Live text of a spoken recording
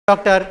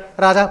Dr.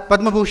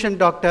 Padma Bhushan,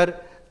 Dr.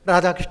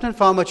 Radhakrishnan,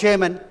 former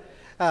chairman,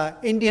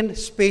 Indian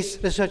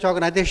Space Research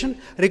Organization,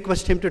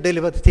 request him to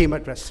deliver the theme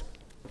address.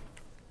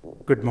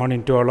 Good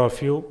morning to all of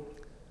you.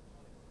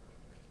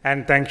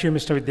 And thank you,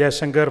 Mr.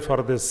 Vidyashankar,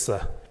 for this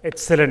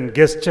excellent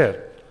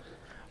gesture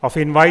of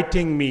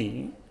inviting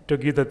me to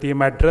give the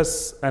theme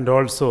address and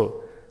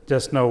also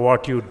just now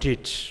what you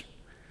did.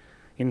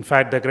 In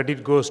fact, the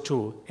credit goes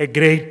to a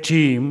great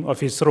team of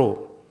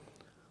ISRO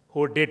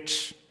who did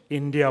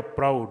India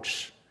proud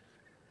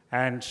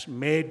and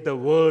made the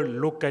world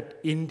look at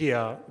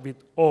India with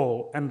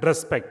awe and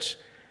respect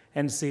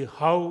and see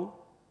how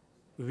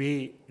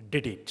we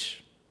did it.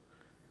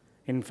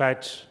 In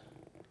fact,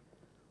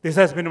 this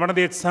has been one of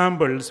the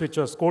examples which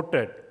was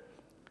quoted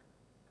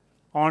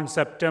on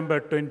September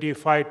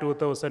 25,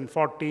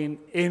 2014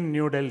 in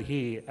New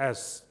Delhi,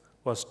 as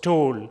was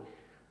told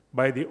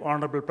by the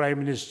Honorable Prime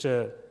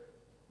Minister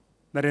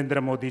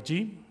Narendra Modi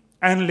ji,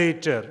 and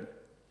later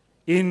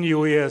in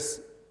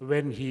US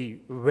when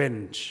he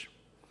went.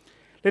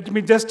 Let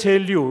me just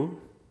tell you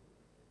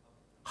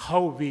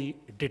how we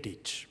did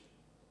it.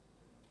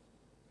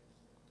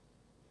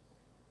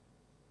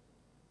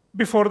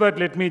 Before that,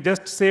 let me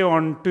just say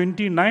on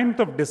 29th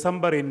of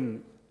December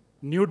in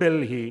New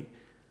Delhi,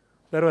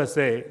 there was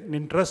an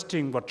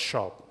interesting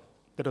workshop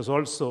that was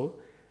also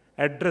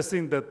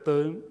addressing the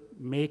term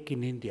Make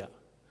in India.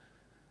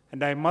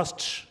 And I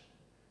must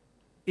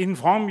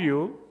inform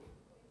you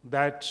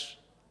that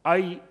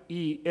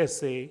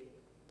IESA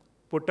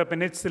put up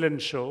an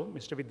excellent show.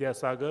 Mr.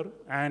 Vidyasagar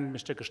and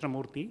Mr.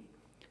 Krishnamurthy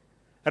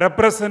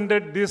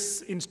represented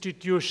this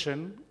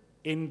institution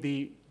in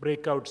the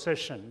breakout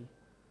session,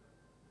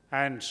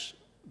 and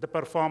the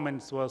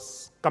performance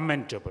was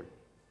commendable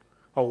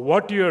of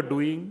what you are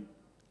doing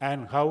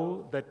and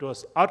how that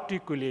was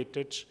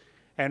articulated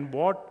and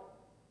what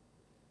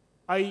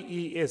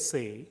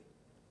IESA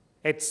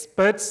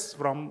expects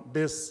from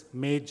this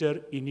major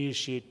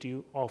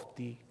initiative of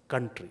the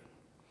country.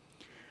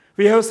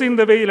 We have seen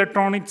the way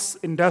electronics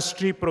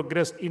industry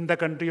progressed in the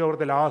country over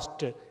the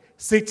last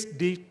 6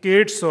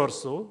 decades or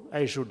so,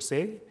 I should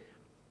say,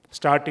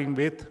 starting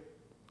with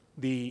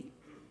the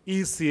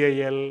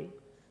ECIL,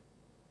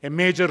 a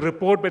major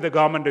report by the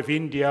Government of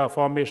India,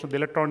 formation of the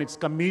Electronics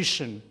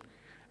Commission,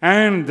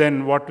 and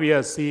then what we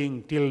are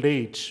seeing till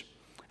date.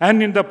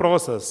 And in the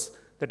process,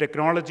 the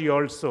technology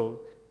also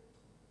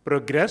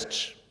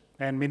progressed,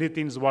 and many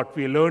things what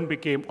we learned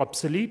became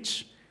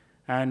obsolete,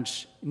 and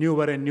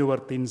newer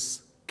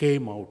things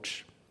came out.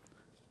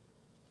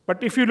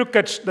 But if you look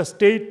at the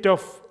state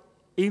of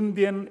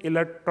Indian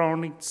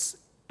electronics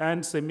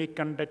and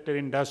semiconductor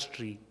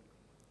industry,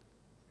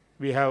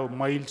 we have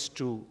miles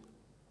to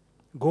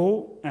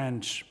go,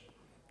 and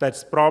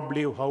that's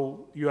probably how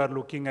you are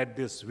looking at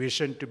this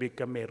vision to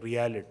become a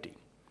reality.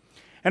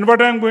 And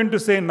what I'm going to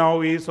say now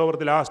is over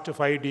the last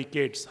 5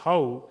 decades,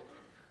 how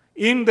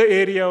in the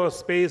area of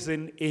space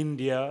in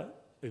India,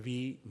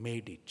 we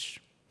made it.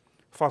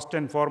 First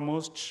and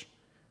foremost,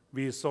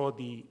 we saw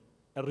the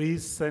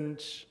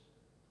recent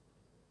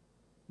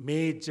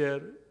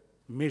major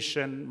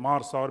mission,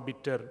 Mars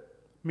Orbiter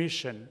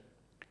mission.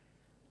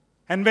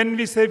 And when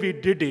we say we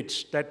did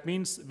it, that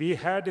means we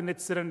had an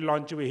excellent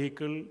launch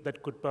vehicle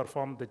that could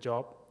perform the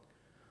job.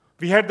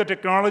 We had the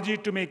technology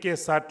to make a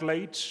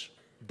satellite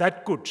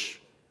that could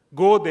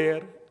go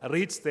there,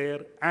 reach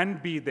there,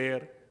 and be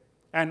there,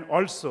 and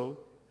also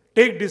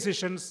take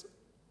decisions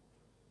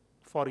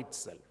for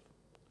itself,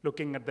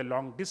 looking at the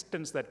long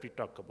distance that we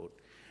talk about.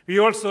 We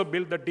also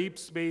built the deep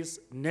space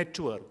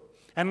network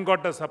and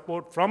got the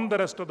support from the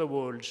rest of the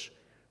world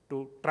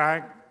to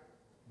track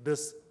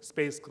this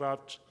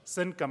spacecraft,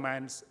 send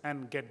commands,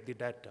 and get the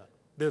data.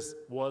 This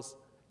was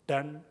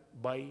done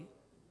by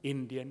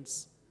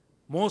Indians,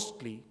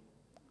 mostly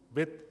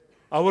with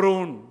our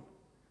own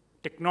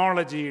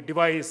technology,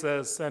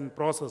 devices, and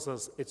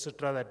processes,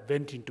 etc., that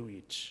went into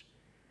it.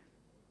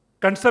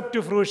 Concept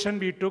to fruition,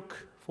 we took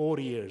 4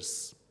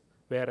 years,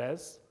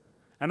 whereas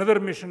another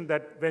mission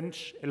that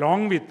went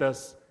along with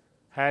us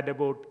had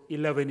about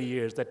 11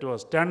 years. That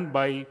was done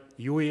by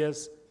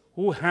US,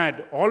 who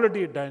had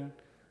already done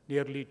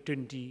nearly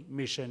 20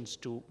 missions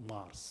to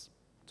Mars.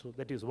 So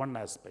that is one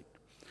aspect.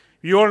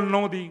 We all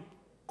know the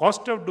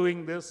cost of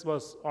doing this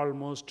was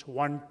almost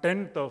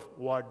 1/10 of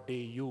what they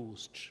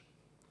used.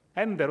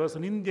 And there was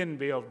an Indian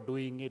way of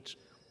doing it,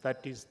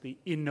 that is the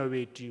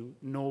innovative,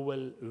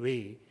 novel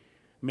way.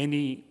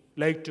 Many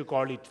like to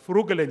call it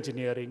frugal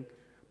engineering,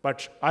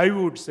 but I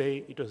would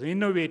say it was an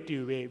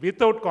innovative way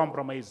without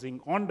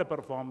compromising on the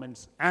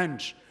performance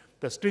and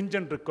the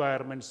stringent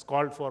requirements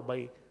called for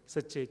by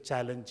such a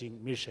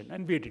challenging mission,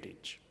 and we did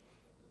it.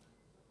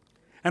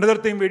 Another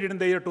thing we did in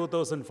the year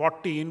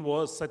 2014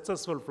 was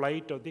successful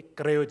flight of the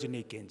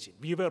cryogenic engine.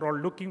 We were all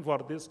looking for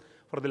this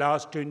for the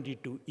last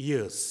 22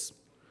 years.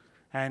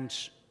 And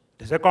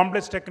it is a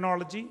complex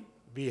technology.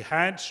 We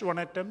had one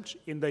attempt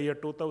in the year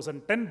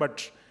 2010,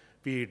 but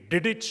we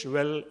did it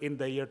well in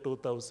the year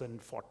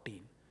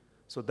 2014.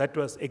 So that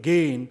was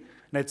again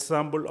an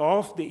example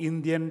of the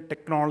Indian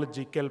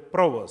technological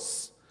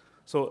prowess.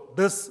 So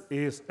this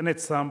is an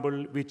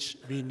example which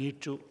we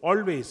need to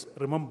always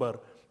remember,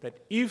 that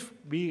if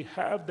we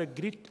have the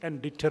grit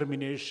and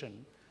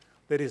determination,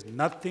 there is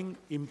nothing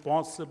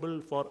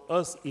impossible for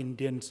us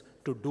Indians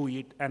to do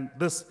it. And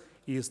this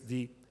is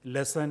the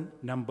lesson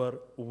number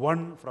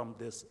 1 from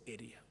this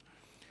area.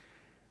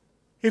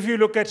 If you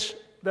look at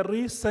the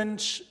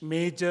recent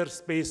major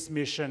space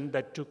mission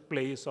that took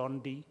place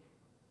on the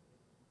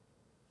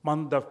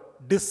month of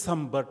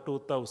December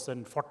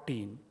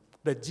 2014,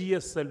 the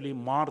GSLV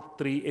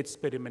Mark III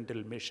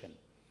experimental mission,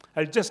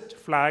 I'll just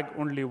flag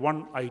only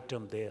one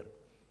item there.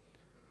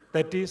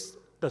 That is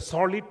the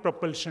solid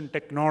propulsion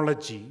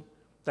technology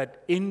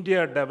that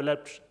India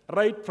developed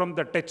right from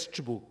the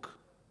textbook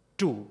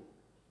to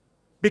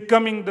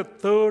becoming the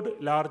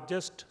 3rd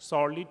largest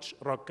solid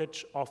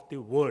rocket of the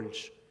world,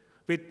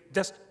 with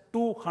just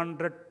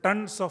 200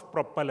 tons of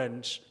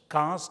propellant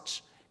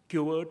cast,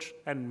 cured,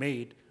 and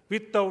made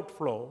without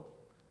flaw,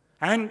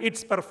 and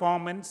its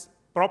performance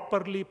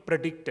properly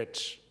predicted.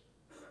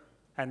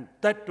 And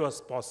that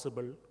was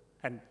possible,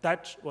 and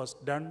that was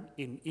done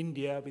in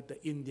India with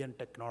the Indian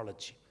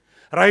technology.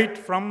 Right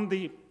from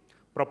the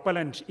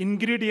propellant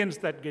ingredients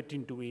that get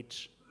into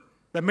it,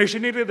 the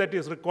machinery that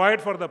is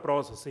required for the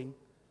processing,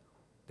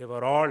 they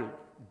were all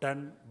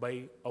done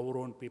by our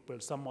own people,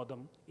 some of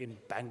them in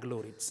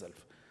Bangalore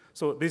itself.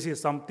 So this is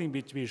something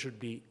which we should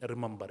be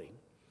remembering.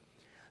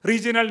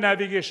 Regional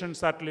navigation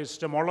satellite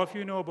system, all of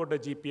you know about the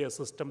GPS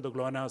system, the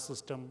GLONASS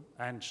system,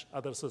 and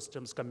other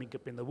systems coming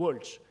up in the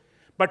world.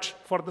 But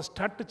for the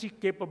strategic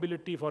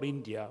capability for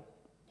India,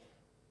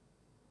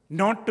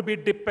 not to be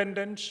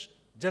dependent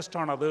just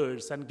on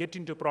others and get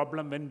into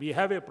problem when we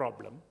have a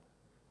problem,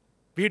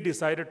 we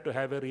decided to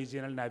have a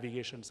regional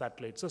navigation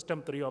satellite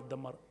system. 3 of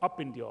them are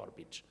up in the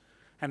orbit.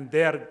 And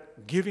they are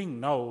giving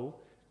now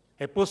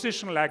a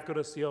positional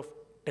accuracy of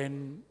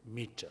 10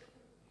 meters.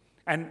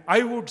 And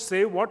I would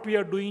say what we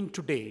are doing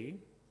today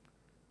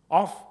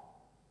of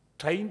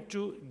trying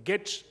to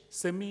get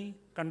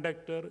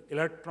semiconductor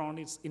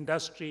electronics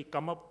industry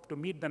come up to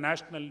meet the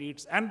national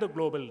needs and the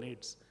global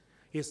needs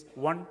is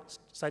one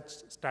such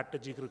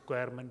strategic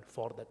requirement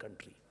for the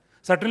country.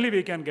 Certainly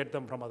we can get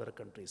them from other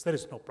countries. There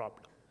is no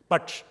problem.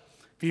 But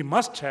we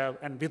must have,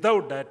 and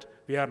without that,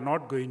 we are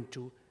not going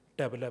to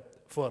develop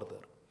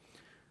further.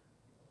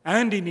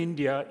 And in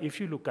India, if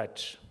you look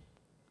at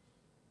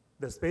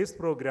the space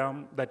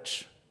program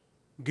that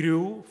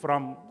grew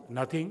from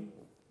nothing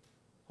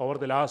over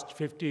the last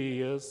 50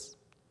 years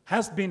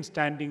has been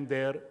standing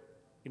there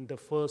in the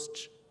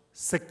first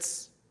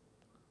 6,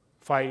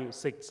 5,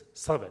 6,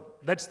 7.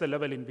 That's the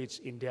level in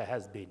which India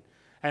has been.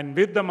 And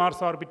with the Mars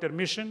Orbiter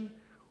mission,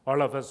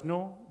 all of us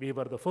know we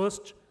were the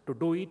first to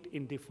do it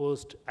in the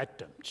first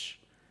attempt.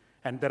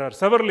 And there are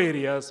several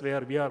areas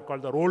where we are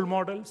called the role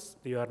models.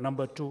 We are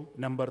number 2,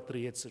 number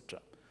 3, etc.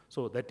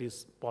 So that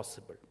is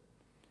possible.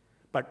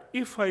 But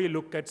if I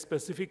look at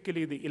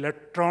specifically the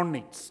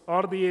electronics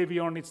or the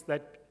avionics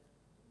that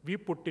we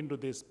put into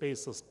these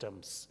space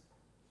systems,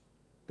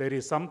 there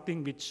is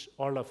something which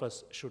all of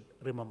us should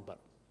remember.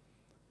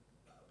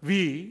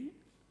 We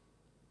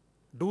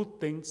do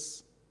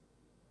things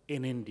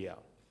in India.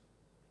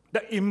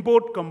 The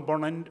import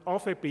component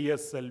of a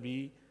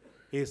PSLV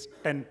is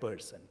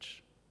 10%.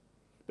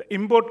 The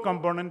import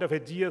component of a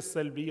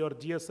GSLV or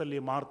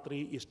GSLV Mark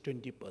III is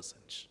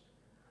 20%.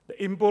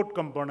 The import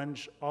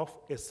component of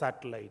a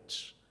satellite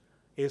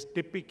is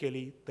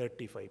typically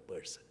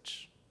 35%.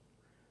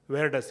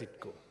 Where does it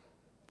go?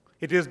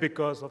 It is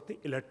because of the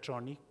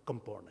electronic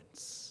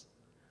components.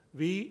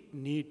 We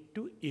need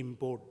to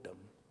import them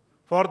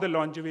for the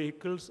launch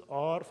vehicles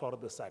or for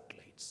the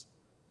satellites.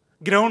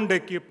 Ground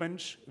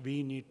equipment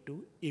we need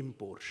to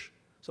import.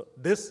 So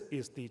this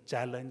is the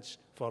challenge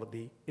for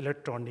the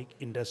electronic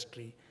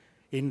industry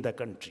in the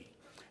country.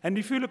 And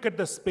if you look at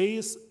the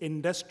space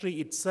industry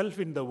itself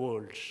in the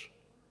world,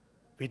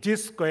 which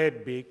is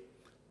quite big,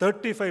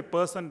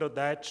 35% of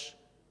that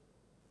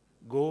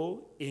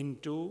go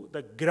into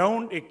the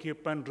ground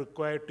equipment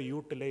required to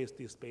utilize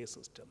these space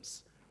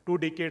systems. 2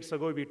 decades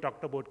ago, we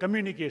talked about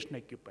communication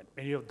equipment.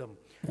 Many of them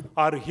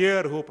are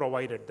here who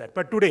provided that.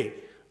 But today,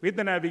 with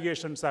the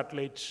navigation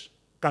satellites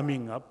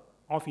coming up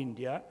of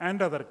India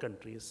and other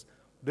countries,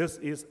 this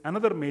is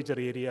another major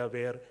area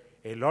where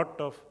a lot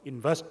of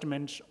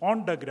investments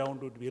on the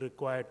ground would be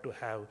required to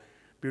have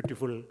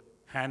beautiful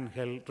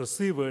handheld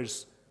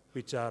receivers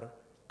which are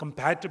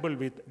compatible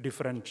with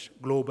different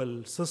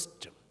global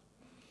systems.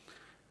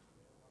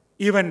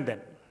 Even then,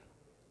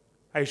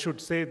 I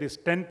should say this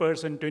 10%,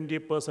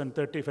 20%,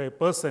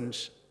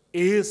 35%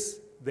 is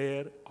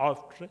there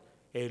after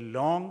a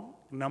long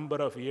number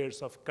of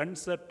years of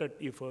concerted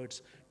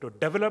efforts to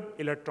develop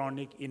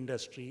electronic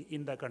industry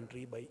in the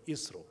country by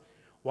ISRO.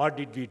 What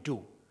did we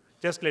do?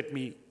 Just let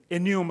me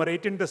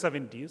enumerate. In the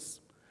 70s,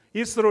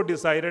 ISRO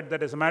decided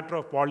that as a matter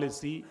of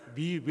policy,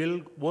 we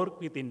will work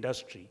with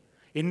industry.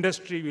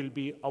 Industry will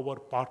be our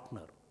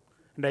partner.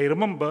 And I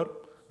remember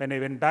when I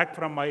went back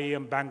from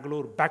IIM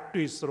Bangalore back to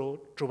ISRO,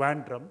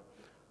 Trivandrum,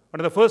 one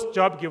of the first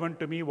job given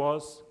to me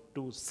was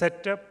to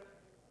set up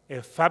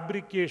a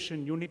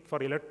fabrication unit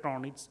for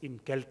electronics in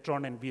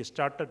Keltron, and we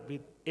started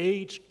with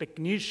 8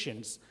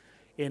 technicians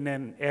in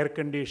an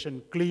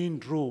air-conditioned, clean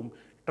room,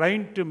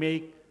 trying to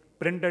make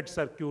printed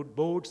circuit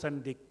boards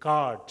and the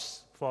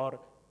cards for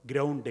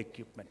ground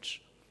equipment.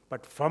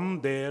 But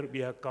from there, we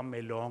have come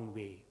a long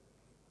way.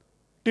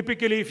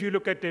 Typically, if you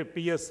look at a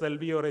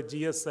PSLV or a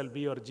GSLV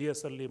or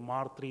GSLV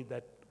Mark III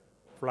that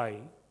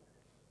fly,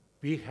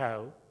 we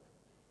have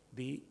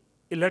the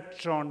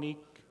electronic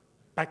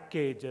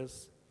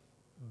packages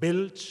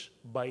built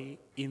by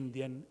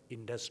Indian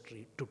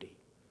industry today.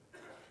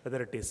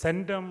 Whether it is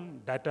Centum,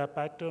 data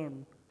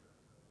pattern,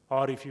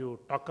 or if you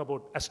talk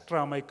about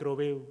Astra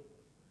Microwave,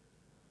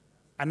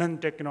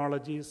 Anand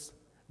Technologies,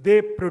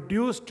 they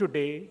produce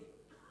today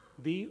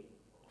the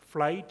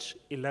flight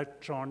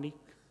electronic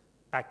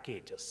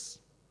packages,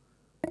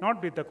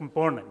 not with the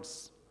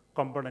components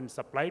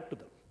supplied to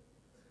them.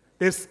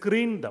 They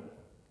screen them,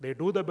 they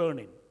do the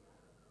burning,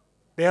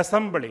 they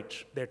assemble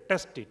it, they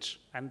test it,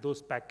 and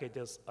those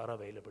packages are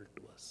available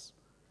to us.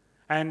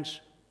 And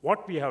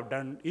what we have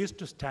done is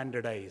to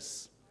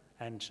standardize,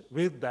 and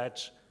with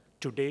that,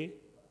 today,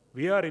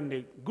 we are in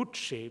a good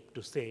shape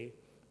to say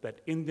that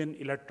Indian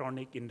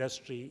electronic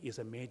industry is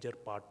a major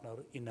partner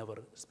in our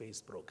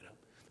space program.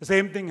 The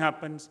same thing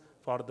happens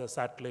for the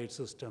satellite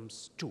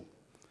systems too.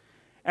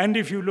 And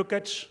if you look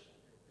at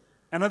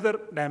another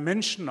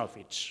dimension of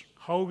it,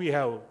 how we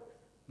have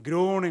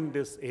grown in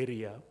this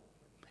area,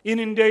 in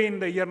India in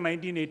the year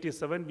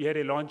 1987, we had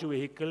a launch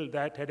vehicle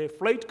that had a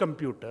flight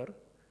computer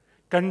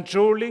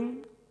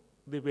controlling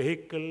the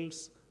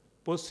vehicle's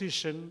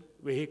position,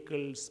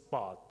 vehicle's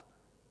path.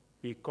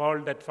 We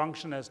called that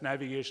function as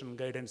navigation,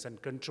 guidance,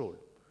 and control.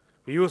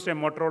 We used a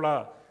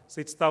Motorola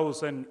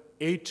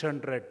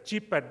 6800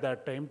 chip at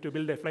that time to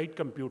build a flight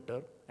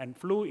computer and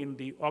flew in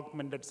the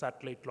augmented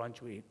satellite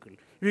launch vehicle.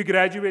 We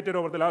graduated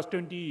over the last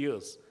 20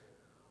 years,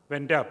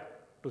 went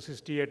up to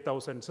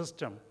 68,000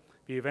 system.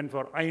 We went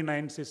for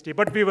I-960,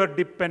 but we were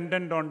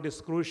dependent on this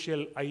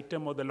crucial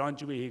item of the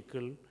launch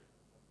vehicle,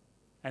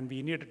 and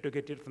we needed to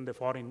get it from the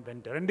foreign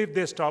vendor. And if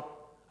they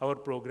stopped, our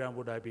program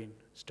would have been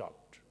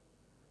stopped.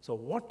 So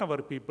what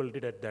our people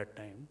did at that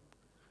time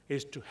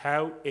is to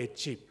have a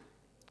chip,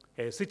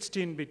 a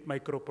 16-bit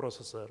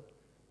microprocessor,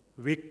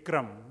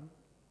 Vikram,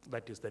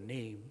 that is the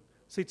name,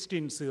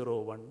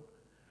 1601,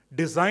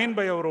 designed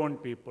by our own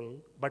people,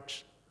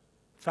 but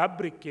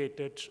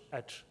fabricated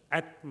at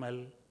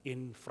Atmel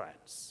in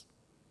France.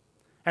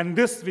 And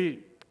this we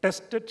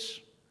tested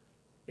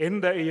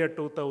in the year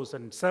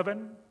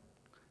 2007,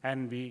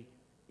 and we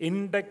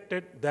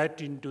inducted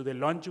that into the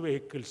launch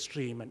vehicle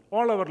stream. And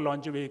all our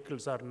launch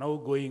vehicles are now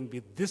going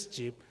with this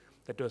chip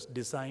that was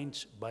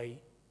designed by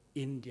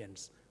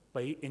Indians,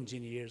 by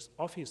engineers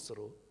of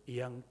ISRO,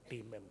 young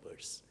team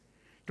members.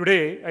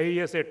 Today,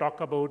 ISA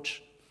talk about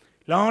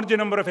large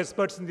number of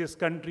experts in this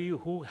country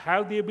who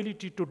have the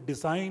ability to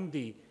design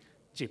the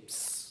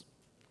chips.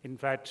 In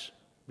fact,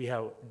 we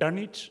have done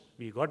it,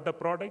 we got the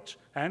product,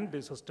 and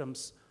the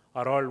systems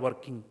are all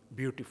working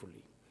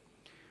beautifully.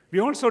 We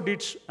also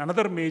did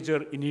another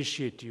major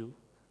initiative,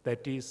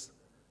 that is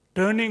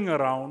turning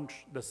around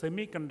the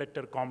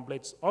semiconductor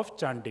complex of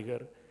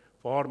Chandigarh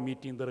for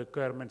meeting the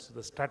requirements of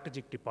the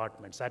strategic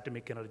departments,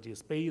 atomic energy,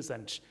 space,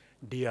 and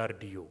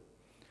DRDO.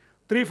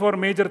 3-4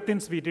 major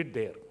things we did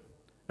there.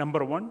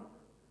 Number one,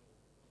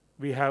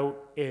 we have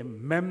a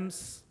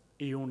MEMS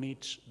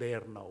unit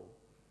there now,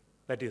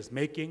 that is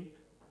making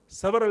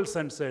several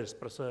sensors,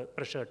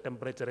 pressure,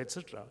 temperature,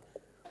 etc.,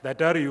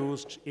 that are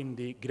used in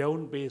the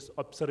ground-based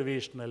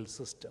observational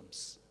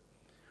systems.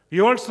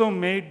 We also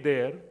made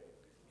there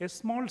a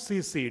small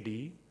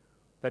CCD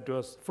that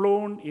was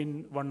flown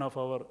in one of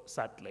our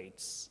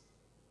satellites.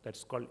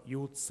 That's called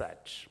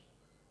YouthSat.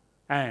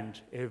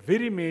 And a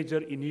very major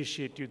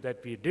initiative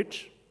that we did,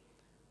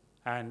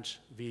 and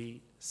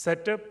we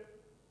set up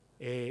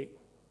a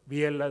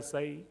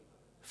VLSI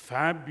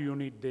fab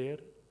unit there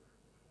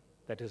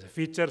that is a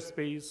feature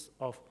space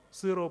of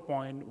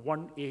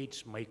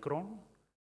 0.18 micron,